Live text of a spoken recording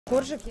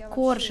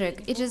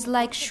Korжик, it is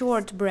like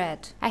short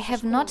bread. I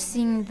have not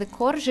seen the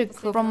korжик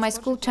from my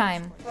school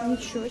time.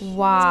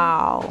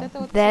 Wow,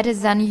 that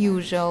is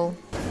unusual.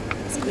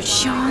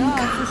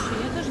 Сгущенка.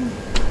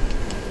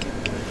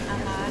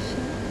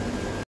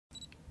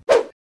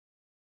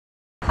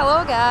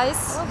 Hello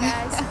guys. Hello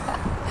guys.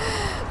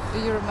 Do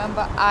you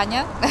remember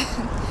Anya?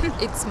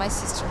 It's my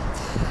sister.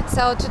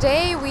 So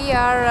today we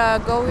are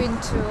going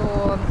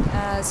to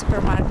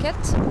supermarket,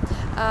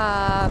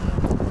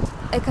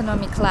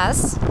 economy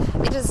class.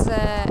 It is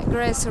a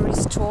grocery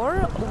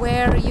store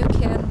where you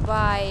can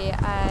buy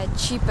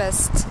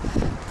cheapest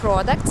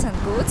products and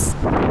goods.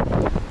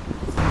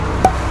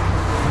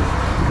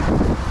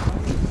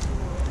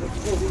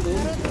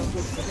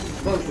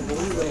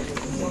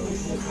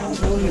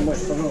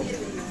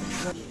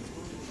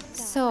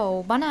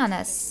 So,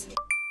 bananas.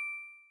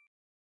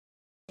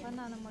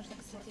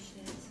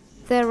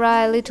 They're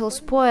a little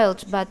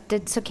spoiled, but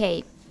it's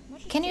okay.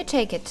 Can you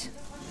take it?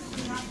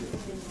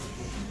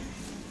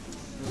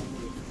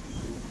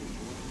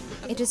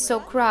 It is so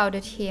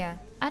crowded here.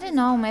 I don't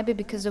know, maybe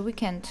because of the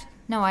weekend.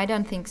 No, I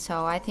don't think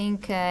so. I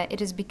think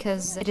it is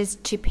because it is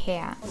cheap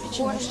here.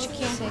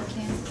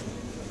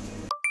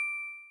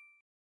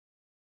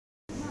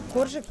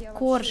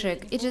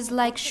 Korжик, it is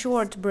like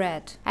short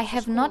bread. I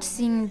have not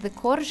seen the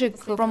korжик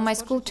from my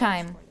school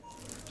time.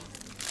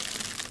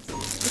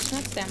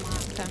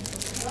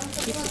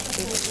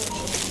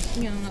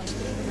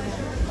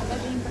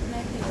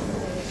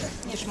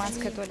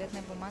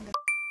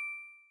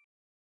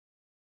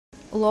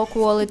 Low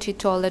quality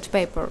toilet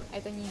paper.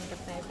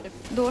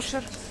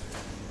 Дошер.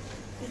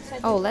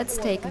 Oh, let's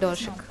take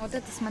дошик. Вот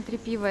это, смотри,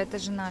 пиво, это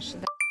же наше,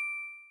 да?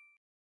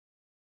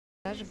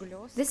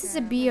 This is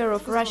a beer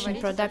of Russian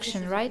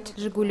production, right?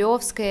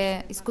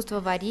 Жигулевское, искусство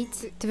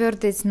варить,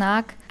 твердый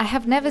знак. I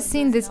have never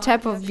seen this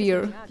type of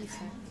beer.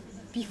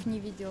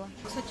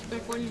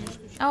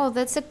 Oh,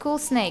 that's a cool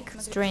snake.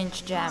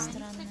 Strange jam.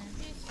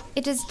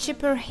 It is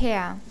cheaper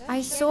here.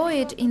 I saw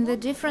it in the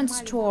different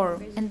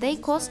store, and they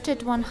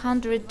costed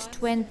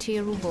 120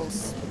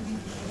 rubles.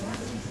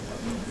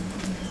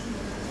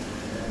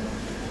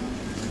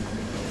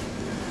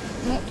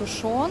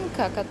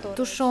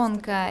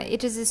 Тушенка,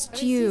 it is a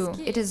stew.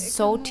 It is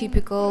so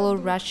typical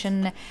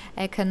Russian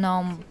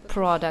econom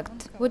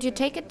product. Would you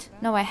take it?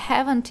 No, I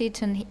haven't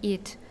eaten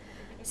it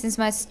since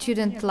my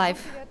student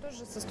life.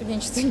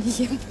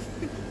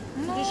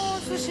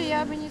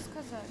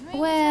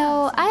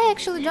 Well, I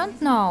actually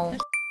don't know.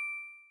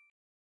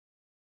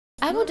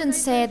 I wouldn't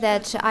say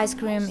that ice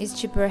cream is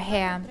cheaper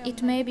here.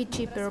 It may be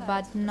cheaper,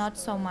 but not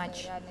so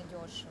much.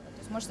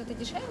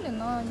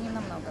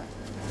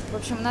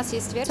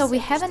 So we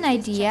have an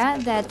idea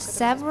that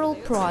several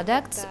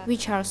products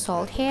which are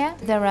sold here,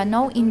 there are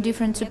no in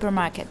different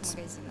supermarkets.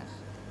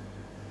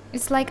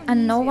 It's like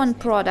unknown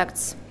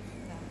products.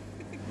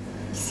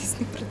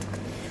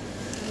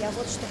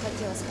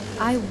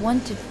 I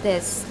wanted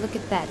this. Look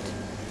at that.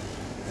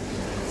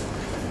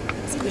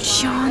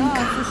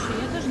 Сгущенка.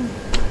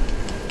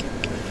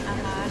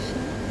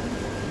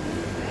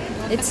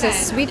 It's a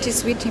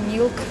sweetie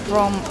milk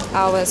from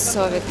our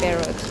Soviet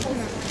period.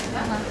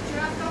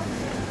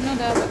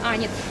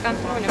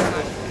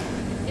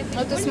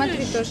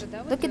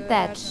 Look at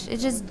that.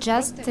 It is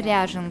just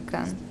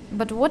ряженка.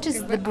 But what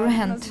is the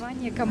brand?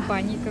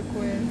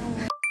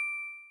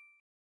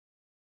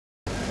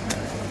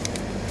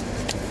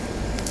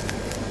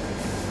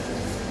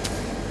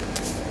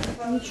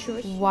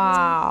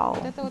 Wow,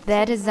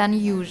 that is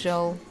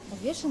unusual.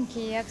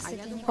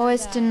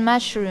 Oyster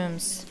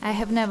mushrooms. I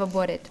have never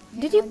bought it.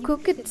 Did you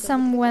cook it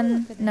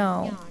someone?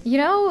 No. You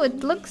know,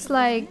 it looks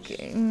like...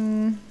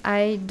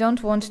 I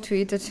don't want to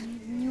eat it.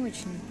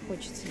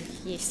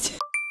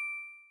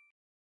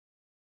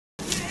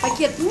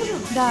 Пакет нужен?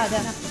 Да.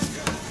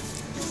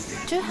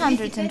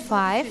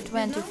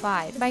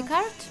 205.25 by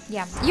card?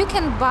 Yeah. You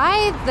can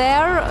buy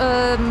there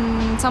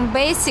some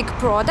basic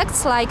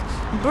products like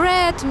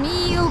bread,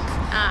 milk,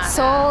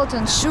 salt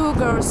and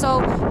sugar. So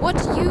what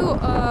you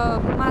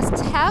must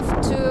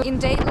have to in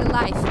daily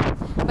life.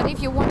 But if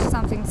you want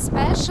something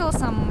special,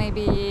 some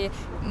maybe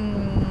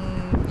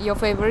your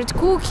favorite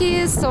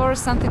cookies or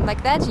something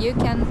like that, you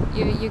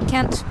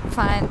can't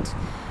find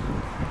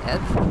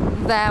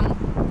them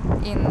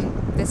in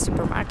the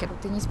supermarket.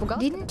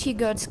 Didn't you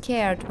get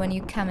scared when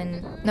you come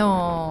in?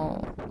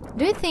 No.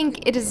 Do you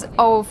think it is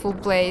awful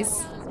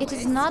place? It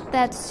is not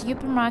that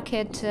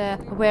supermarket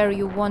where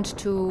you want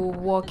to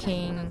walk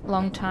in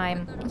long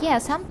time. Yeah,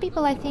 some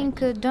people I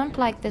think don't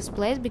like this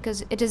place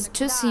because it is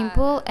too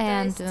simple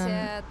and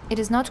it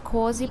is not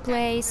cozy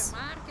place.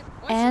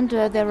 And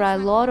there are a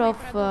lot of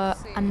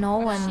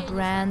unknown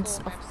brands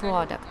of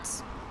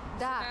products.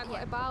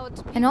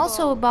 And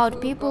also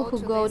about people who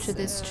go to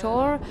this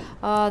store,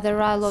 there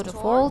are a lot of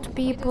old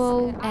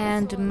people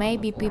and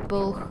maybe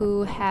people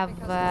who have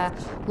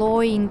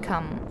low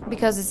income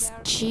because it's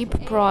cheap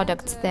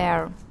products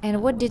there.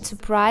 And what did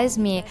surprise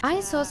me, I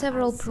saw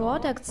several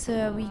products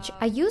which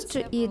I used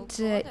to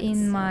eat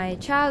in my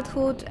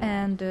childhood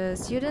and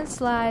student's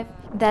life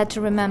that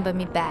remember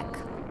me back.